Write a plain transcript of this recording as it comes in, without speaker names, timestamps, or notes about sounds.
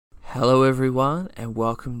Hello everyone and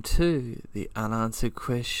welcome to the Unanswered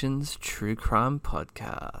Questions True Crime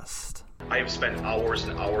Podcast. I have spent hours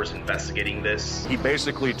and hours investigating this. He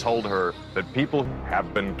basically told her that people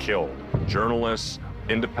have been killed. Journalists,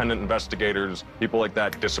 independent investigators, people like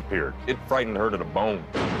that disappeared. It frightened her to the bone.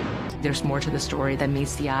 There's more to the story than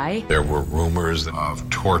meets the eye. There were rumors of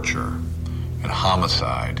torture and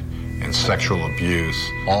homicide and sexual abuse,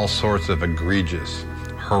 all sorts of egregious,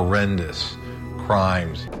 horrendous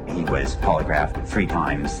crimes. He was polygraphed 3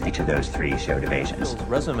 times. Each of those 3 showed evasions. His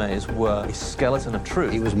resumes were a skeleton of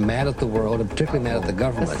truth. He was mad at the world, and particularly mad at the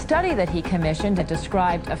government. The study that he commissioned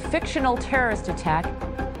described a fictional terrorist attack.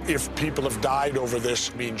 If people have died over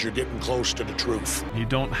this, means you're getting close to the truth. You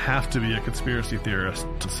don't have to be a conspiracy theorist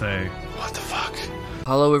to say, what the fuck?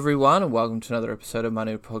 Hello everyone and welcome to another episode of my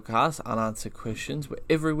new podcast, Unanswered Questions, where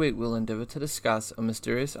every week we'll endeavour to discuss a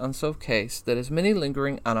mysterious unsolved case that has many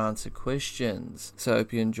lingering unanswered questions. So I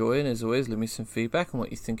hope you enjoy, and as always leave me some feedback on what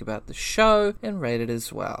you think about the show and rate it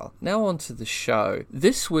as well. Now on to the show.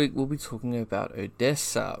 This week we'll be talking about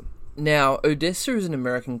ODESSA. Now, ODESSA is an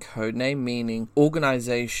American codename meaning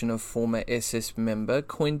Organization of Former SS Member,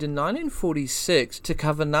 coined in 1946 to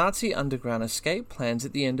cover Nazi underground escape plans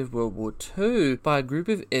at the end of World War II by a group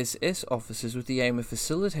of SS officers with the aim of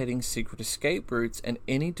facilitating secret escape routes and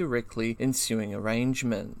any directly ensuing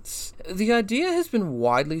arrangements. The idea has been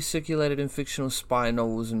widely circulated in fictional spy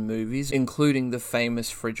novels and movies, including the famous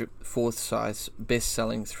Frederick Forsyth's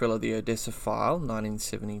best-selling thriller The Odessa File,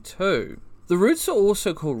 1972. The routes are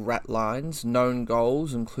also called rat lines. Known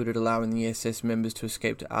goals included allowing the SS members to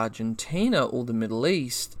escape to Argentina or the Middle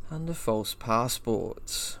East under false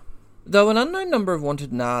passports. Though an unknown number of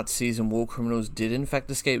wanted Nazis and war criminals did in fact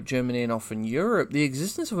escape Germany and often Europe, the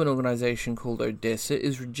existence of an organization called ODESSA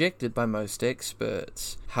is rejected by most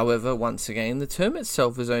experts. However, once again, the term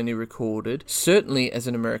itself is only recorded, certainly as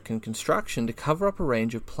an American construction, to cover up a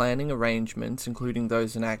range of planning arrangements, including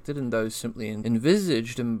those enacted and those simply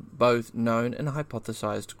envisaged in both known and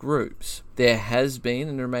hypothesized groups. There has been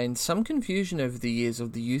and remains some confusion over the years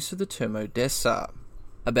of the use of the term ODESSA.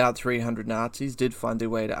 About 300 Nazis did find their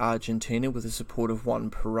way to Argentina with the support of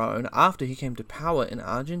one Perón after he came to power in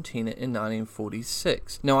Argentina in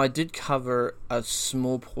 1946. Now, I did cover a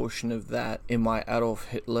small portion of that in my Adolf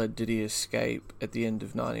Hitler Did He Escape at the end of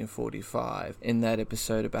 1945 in that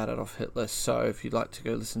episode about Adolf Hitler. So if you'd like to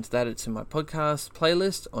go listen to that, it's in my podcast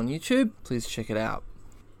playlist on YouTube. Please check it out.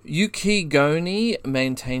 Yuki Goni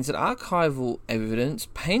maintains that archival evidence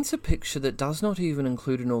paints a picture that does not even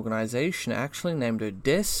include an organization actually named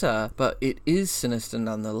ODESSA, but it is sinister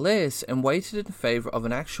nonetheless, and weighted in favor of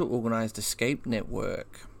an actual organized escape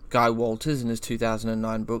network. Guy Walters, in his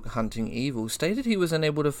 2009 book Hunting Evil, stated he was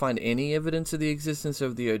unable to find any evidence of the existence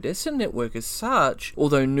of the ODESSA network as such,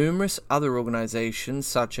 although numerous other organizations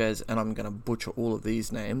such as, and I'm going to butcher all of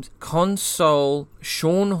these names, Consol,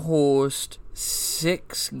 Schornhorst,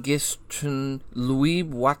 Sexgesten, Louis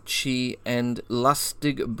Wachi, and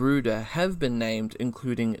Lustig Bruder have been named,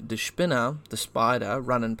 including the Spinner, the Spider,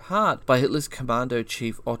 run in part by Hitler's commando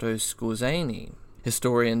chief Otto Skorzeny.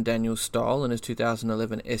 Historian Daniel Stahl, in his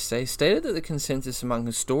 2011 essay, stated that the consensus among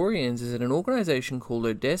historians is that an organization called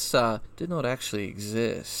ODESSA did not actually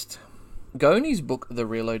exist. Goni's book, The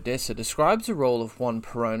Real ODESSA, describes the role of Juan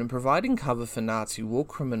Perón in providing cover for Nazi war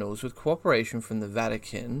criminals with cooperation from the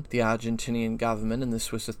Vatican, the Argentinian government, and the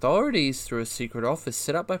Swiss authorities through a secret office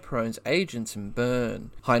set up by Perón's agents in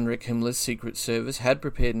Bern. Heinrich Himmler's secret service had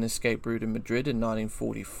prepared an escape route in Madrid in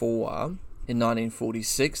 1944. In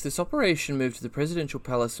 1946, this operation moved to the presidential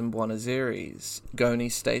palace in Buenos Aires. Goni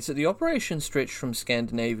states that the operation stretched from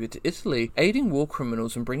Scandinavia to Italy, aiding war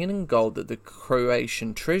criminals and bringing in gold that the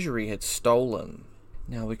Croatian treasury had stolen.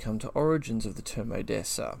 Now we come to origins of the term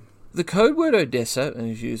ODESSA. The code word ODESSA,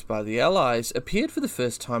 as used by the Allies, appeared for the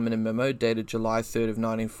first time in a memo dated July 3rd of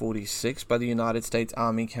 1946 by the United States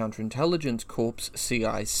Army Counterintelligence Corps,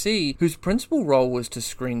 CIC, whose principal role was to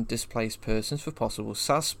screen displaced persons for possible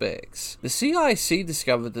suspects. The CIC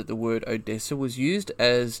discovered that the word ODESSA was used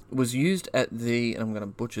at the, and I'm going to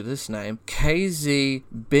butcher this name, KZ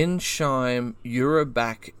Bensheim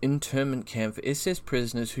Eurobach internment camp for SS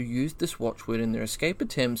prisoners who used this watchword in their escape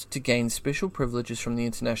attempts to gain special privileges from the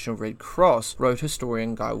International Red Cross, wrote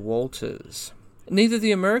historian Guy Walters. Neither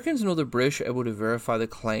the Americans nor the British are able to verify the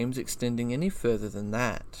claims extending any further than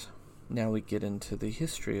that. Now we get into the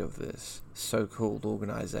history of this so-called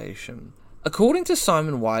organization. According to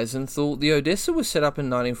Simon Wiesenthal, the ODESSA was set up in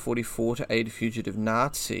 1944 to aid fugitive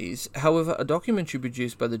Nazis. However, a documentary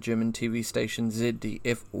produced by the German TV station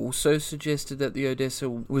ZDF also suggested that the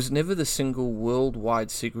ODESSA was never the single worldwide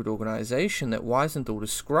secret organization that Wiesenthal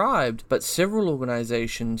described, but several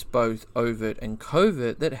organizations, both overt and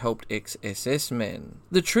covert, that helped ex-SS men.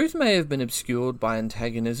 The truth may have been obscured by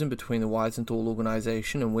antagonism between the Wiesenthal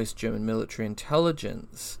organization and West German military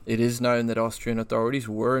intelligence. It is known that Austrian authorities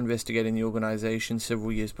were investigating the organization several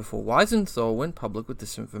years before Wiesenthal went public with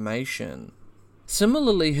this information.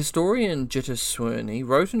 Similarly, historian Jutta Swerny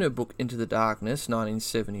wrote in her book Into the Darkness,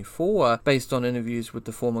 1974, based on interviews with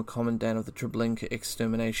the former commandant of the Treblinka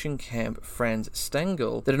extermination camp, Franz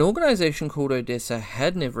Stangl, that an organization called ODESSA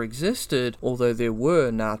had never existed, although there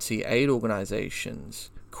were Nazi aid organizations.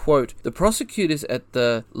 Quote, the prosecutors at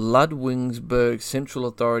the Ludwigsburg Central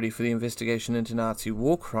Authority for the Investigation into Nazi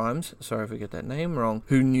War Crimes, sorry if I get that name wrong,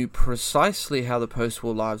 who knew precisely how the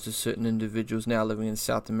post-war lives of certain individuals now living in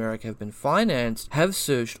South America have been financed, have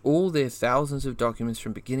searched all their thousands of documents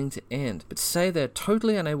from beginning to end, but say they're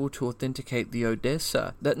totally unable to authenticate the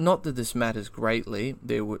ODESSA. Not that this matters greatly,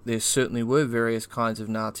 there certainly were various kinds of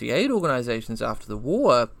Nazi aid organizations after the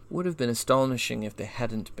war, would have been astonishing if there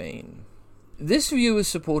hadn't been. This view is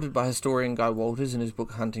supported by historian Guy Walters in his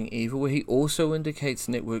book Hunting Evil, where he also indicates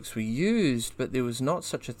networks were used, but there was not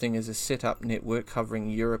such a thing as a set-up network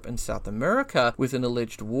covering Europe and South America with an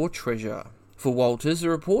alleged war treasure. For Walters, the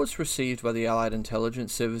reports received by the Allied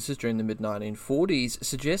intelligence services during the mid-1940s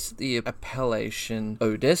suggest that the appellation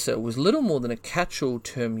ODESSA was little more than a catch-all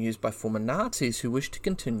term used by former Nazis who wished to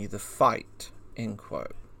continue the fight. End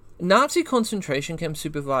quote. Nazi concentration camp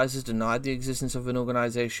supervisors denied the existence of an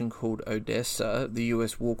organization called ODESSA, the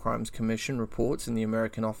U.S. War Crimes Commission reports in the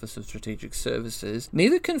American Office of Strategic Services.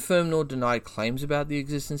 Neither confirmed nor denied claims about the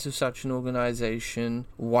existence of such an organization.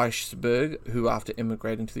 Weisberg, who after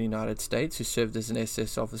immigrating to the United States, who served as an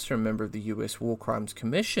SS officer and member of the U.S. War Crimes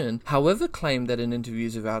Commission, however claimed that in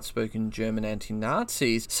interviews of outspoken German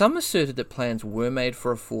anti-Nazis, some asserted that plans were made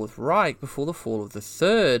for a Fourth Reich before the fall of the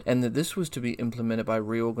Third, and that this was to be implemented by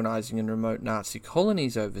reorganizing in remote Nazi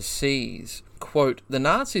colonies overseas. Quote, the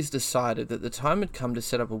Nazis decided that the time had come to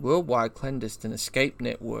set up a worldwide clandestine escape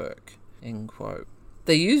network. End quote.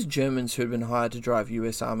 They used Germans who had been hired to drive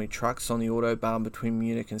US Army trucks on the Autobahn between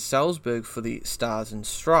Munich and Salzburg for the Stars and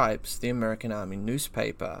Stripes, the American Army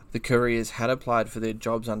newspaper. The couriers had applied for their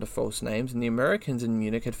jobs under false names, and the Americans in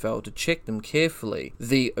Munich had failed to check them carefully.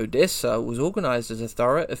 The ODESSA was organized as a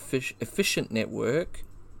thorough, efficient network.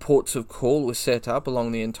 Ports of call were set up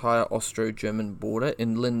along the entire Austro-German border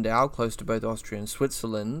in Lindau, close to both Austria and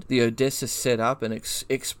Switzerland. The ODESSA set up an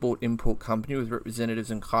export-import company with representatives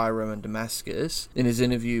in Cairo and Damascus. In his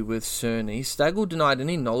interview with Cerny, Stagel denied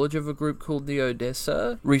any knowledge of a group called the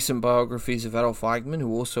ODESSA. Recent biographies of Adolf Eichmann,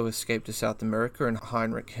 who also escaped to South America, and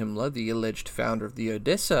Heinrich Himmler, the alleged founder of the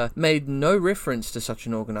ODESSA, made no reference to such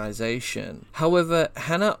an organization. However,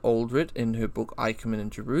 Hannah Aldrich, in her book Eichmann in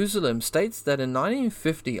Jerusalem, states that in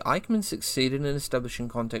 1950, Eichmann succeeded in establishing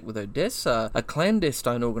contact with ODESSA, a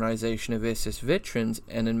clandestine organization of SS veterans,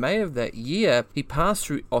 and in May of that year, he passed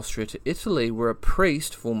through Austria to Italy, where a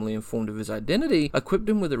priest, formally informed of his identity, equipped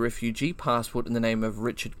him with a refugee passport in the name of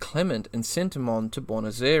Richard Clement and sent him on to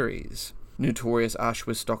Buenos Aires. Notorious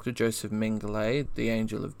Auschwitz Dr. Joseph Mengele, the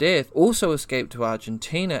Angel of Death, also escaped to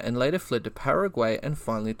Argentina and later fled to Paraguay and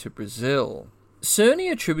finally to Brazil.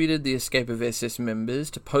 Cerny attributed the escape of SS members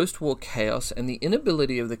to post-war chaos and the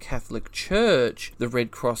inability of the Catholic Church, the Red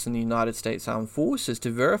Cross and the United States Armed Forces to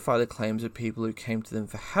verify the claims of people who came to them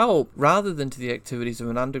for help, rather than to the activities of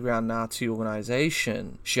an underground Nazi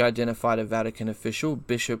organization. She identified a Vatican official,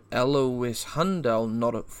 Bishop Alois Hundal,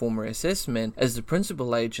 not a former SS man, as the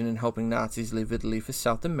principal agent in helping Nazis leave Italy for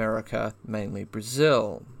South America, mainly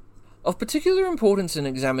Brazil. Of particular importance in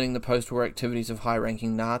examining the post-war activities of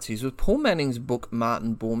high-ranking Nazis was Paul Manning's book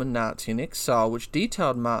Martin Bormann, Nazi in Exile, which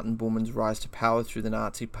detailed Martin Bormann's rise to power through the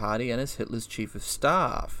Nazi Party and as Hitler's chief of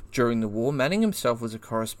staff. During the war, Manning himself was a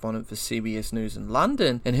correspondent for CBS News in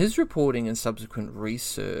London, and his reporting and subsequent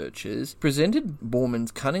researches presented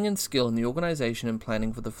Bormann's cunning and skill in the organisation and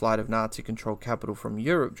planning for the flight of Nazi-controlled capital from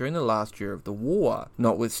Europe during the last year of the war.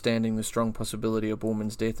 Notwithstanding the strong possibility of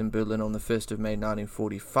Bormann's death in Berlin on the 1st of May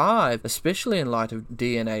 1945, especially in light of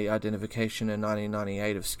DNA identification in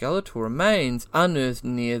 1998 of skeletal remains unearthed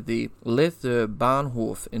near the Lether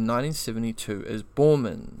Bahnhof in 1972 as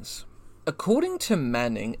Bormann's. According to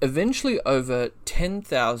Manning, eventually over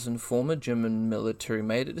 10,000 former German military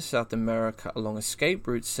made it to South America along escape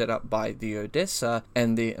routes set up by the ODESSA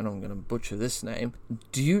and the, and I'm going to butcher this name,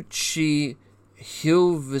 Deutsche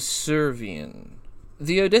Hilfsservien.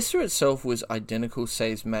 The ODESSA itself was identical,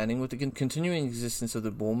 says Manning, with the continuing existence of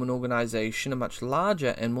the Bormann organization, a much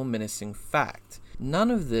larger and more menacing fact. None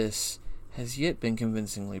of this has yet been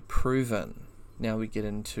convincingly proven. Now we get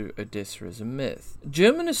into Odessa as a myth.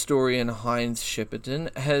 German historian Heinz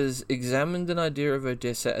Schipperton has examined an idea of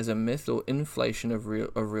Odessa as a myth or inflation of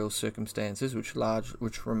real circumstances,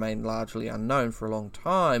 which remain largely unknown for a long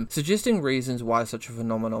time, suggesting reasons why such a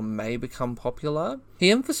phenomenon may become popular. He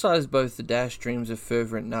emphasized both the dashed dreams of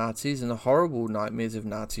fervent Nazis and the horrible nightmares of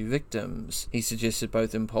Nazi victims. He suggested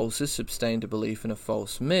both impulses sustained a belief in a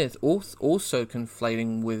false myth, also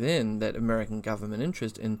conflating within that American government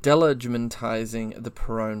interest in delegitimizing the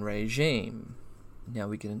Perón regime. Now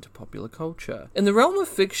we get into popular culture. In the realm of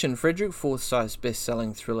fiction, Frederick Forsyth's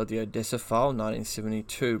best-selling thriller The Odessa File,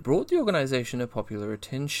 1972, brought the organization a popular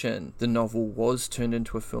attention. The novel was turned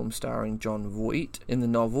into a film starring John Voight. In the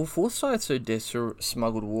novel, Forsyth's Odessa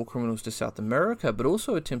smuggled war criminals to South America, but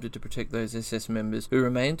also attempted to protect those SS members who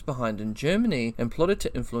remained behind in Germany and plotted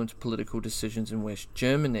to influence political decisions in West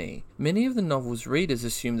Germany. Many of the novel's readers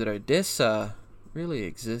assume that Odessa really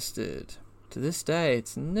existed. To this day,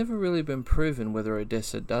 it's never really been proven whether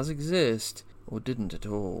Odessa does exist or didn't at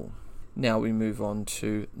all. Now we move on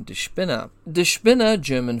to Die Spinne. Die Spinne,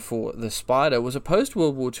 German for the Spider, was a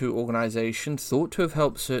post-World War II organization thought to have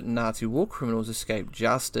helped certain Nazi war criminals escape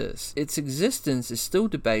justice. Its existence is still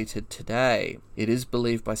debated today. It is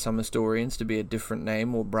believed by some historians to be a different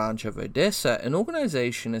name or branch of Odessa, an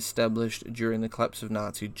organization established during the collapse of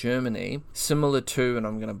Nazi Germany, similar to, and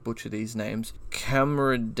I'm going to butcher these names,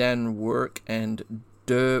 Kameradenwerk and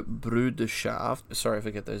Der Bruderschaft, sorry if I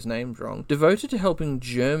get those names wrong, devoted to helping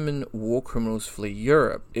German war criminals flee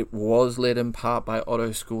Europe. It was led in part by Otto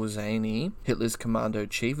Skorzeny, Hitler's commando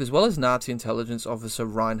chief, as well as Nazi intelligence officer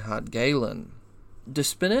Reinhard Gehlen. Die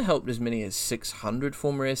Spinne helped as many as 600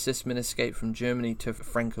 former SS men escape from Germany to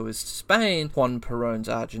Francoist Spain, Juan Perón's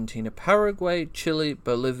Argentina, Paraguay, Chile,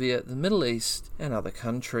 Bolivia, the Middle East, and other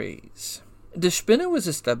countries. Die Spinne was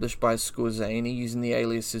established by Skorzeny using the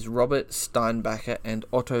aliases Robert Steinbacher and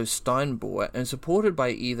Otto Steinbauer and supported by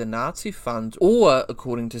either Nazi funds or,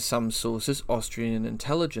 according to some sources, Austrian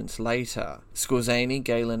intelligence later. Skorzeny,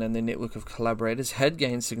 Gehlen and their network of collaborators had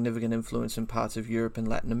gained significant influence in parts of Europe and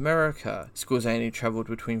Latin America. Skorzeny travelled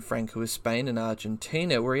between Francoist Spain and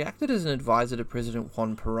Argentina, where he acted as an advisor to President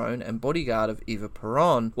Juan Perón and bodyguard of Eva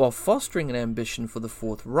Perón, while fostering an ambition for the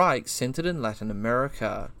Fourth Reich centered in Latin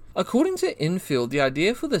America. According to Infield, the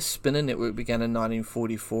idea for the Spinne network began in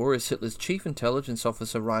 1944 as Hitler's chief intelligence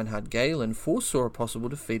officer Reinhard Gehlen foresaw a possible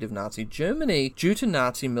defeat of Nazi Germany due to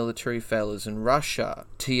Nazi military failures in Russia.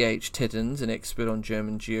 T.H. Tettens, an expert on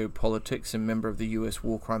German geopolitics and member of the U.S.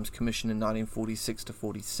 War Crimes Commission in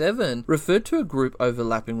 1946-47, referred to a group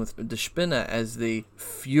overlapping with Die Spinne as the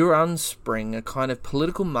Führerspring, a kind of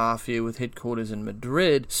political mafia with headquarters in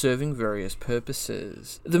Madrid, serving various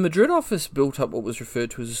purposes. The Madrid office built up what was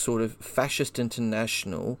referred to as a sort of fascist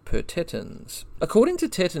international per Tettens. According to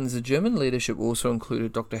Tettens, the German leadership also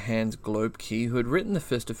included Dr. Hans Globke, who had written the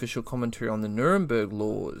first official commentary on the Nuremberg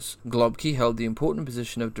laws. Globke held the important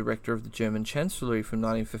position of director of the German Chancellery from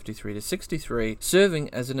 1953 to 63, serving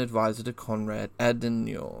as an advisor to Konrad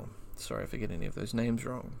Adenauer. Sorry if I get any of those names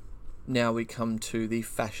wrong. Now we come to the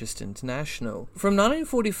Fascist International. From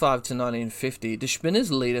 1945 to 1950, Die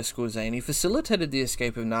Spinne's leader Skorzeny facilitated the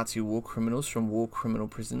escape of Nazi war criminals from war criminal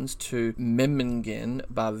prisons to Memmingen,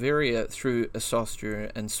 Bavaria, through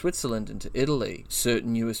Austria and Switzerland into Italy.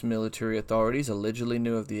 Certain US military authorities allegedly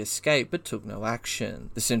knew of the escape but took no action.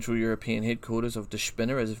 The Central European headquarters of Die Spinne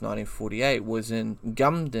as of 1948 was in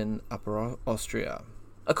Gumden, Upper Austria.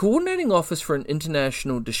 A coordinating office for an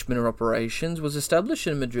international Die Spinne operations was established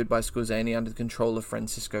in Madrid by Skorzeny under the control of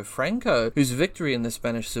Francisco Franco, whose victory in the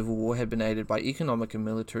Spanish Civil War had been aided by economic and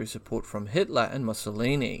military support from Hitler and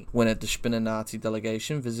Mussolini. When a Die Spinne Nazi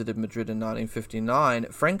delegation visited Madrid in 1959,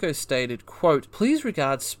 Franco stated, quote, "Please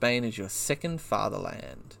regard Spain as your second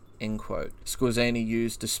fatherland." End quote. Skorzeny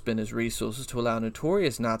used Die Spinne's resources to allow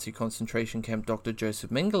notorious Nazi concentration camp Dr.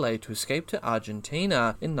 Joseph Mengele to escape to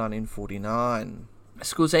Argentina in 1949.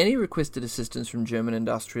 Skorzeny requested assistance from German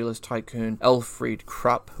industrialist tycoon Elfried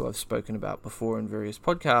Krupp, who I've spoken about before in various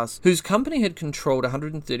podcasts, whose company had controlled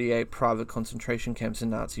 138 private concentration camps in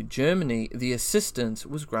Nazi Germany. The assistance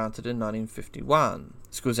was granted in 1951.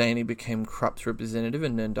 Scorzani became Krupp's representative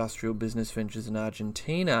in industrial business ventures in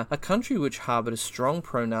Argentina, a country which harbored a strong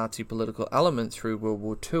pro-Nazi political element through World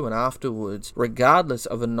War II and afterwards, regardless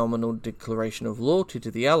of a nominal declaration of loyalty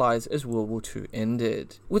to the Allies as World War II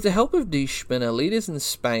ended. With the help of Die Spinner leaders in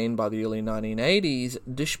Spain by the early 1980s,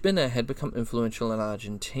 Die Spinner had become influential in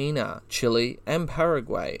Argentina, Chile, and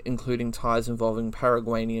Paraguay, including ties involving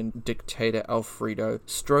Paraguayan dictator Alfredo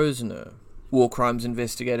Stroessner. War crimes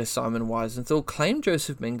investigator Simon Wiesenthal claimed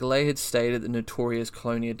Joseph Mengele had stayed at the notorious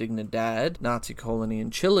Colonia Dignidad, Nazi colony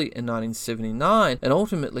in Chile, in 1979, and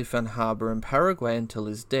ultimately found harbour in Paraguay until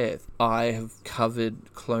his death. I have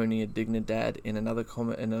covered Colonia Dignidad in another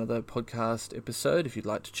podcast episode. If you'd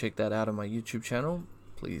like to check that out on my YouTube channel,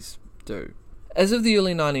 please do. As of the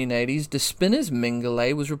early 1980s, Die Spinner's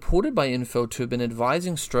Mengele was reported by Infeld to have been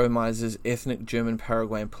advising Strohmeiser's ethnic German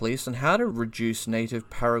Paraguayan police on how to reduce native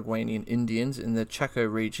Paraguayan Indians in the Chaco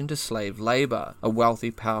region to slave labor. A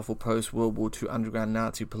wealthy, powerful post-World War II underground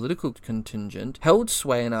Nazi political contingent held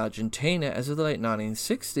sway in Argentina as of the late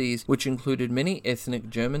 1960s, which included many ethnic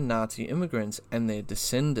German Nazi immigrants and their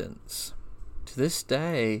descendants. To this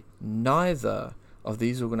day, neither of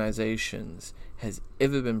these organizations has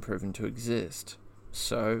ever been proven to exist.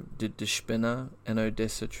 So, did Die Spinner and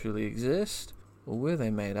ODESSA truly exist, or were they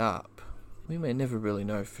made up? We may never really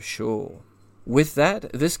know for sure. With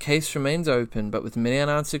that, this case remains open, but with many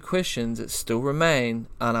unanswered questions that still remain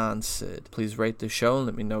unanswered. Please rate the show and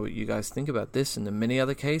let me know what you guys think about this and the many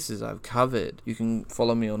other cases I've covered. You can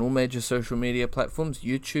follow me on all major social media platforms,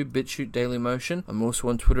 YouTube, BitChute, Dailymotion. I'm also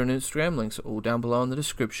on Twitter and Instagram, links are all down below in the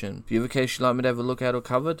description. If you have a case you'd like me to have a look at or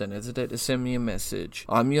cover, don't hesitate to send me a message.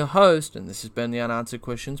 I'm your host, and this has been the Unanswered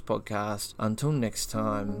Questions Podcast. Until next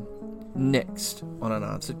time, next on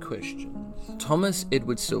Unanswered Questions. Thomas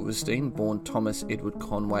Edward Silverstein, born Thomas Edward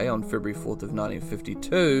Conway on February 4th of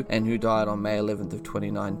 1952 and who died on May 11th of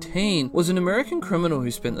 2019, was an American criminal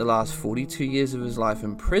who spent the last 42 years of his life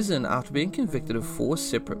in prison after being convicted of 4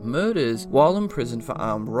 separate murders while in prison for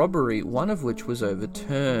armed robbery, one of which was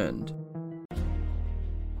overturned.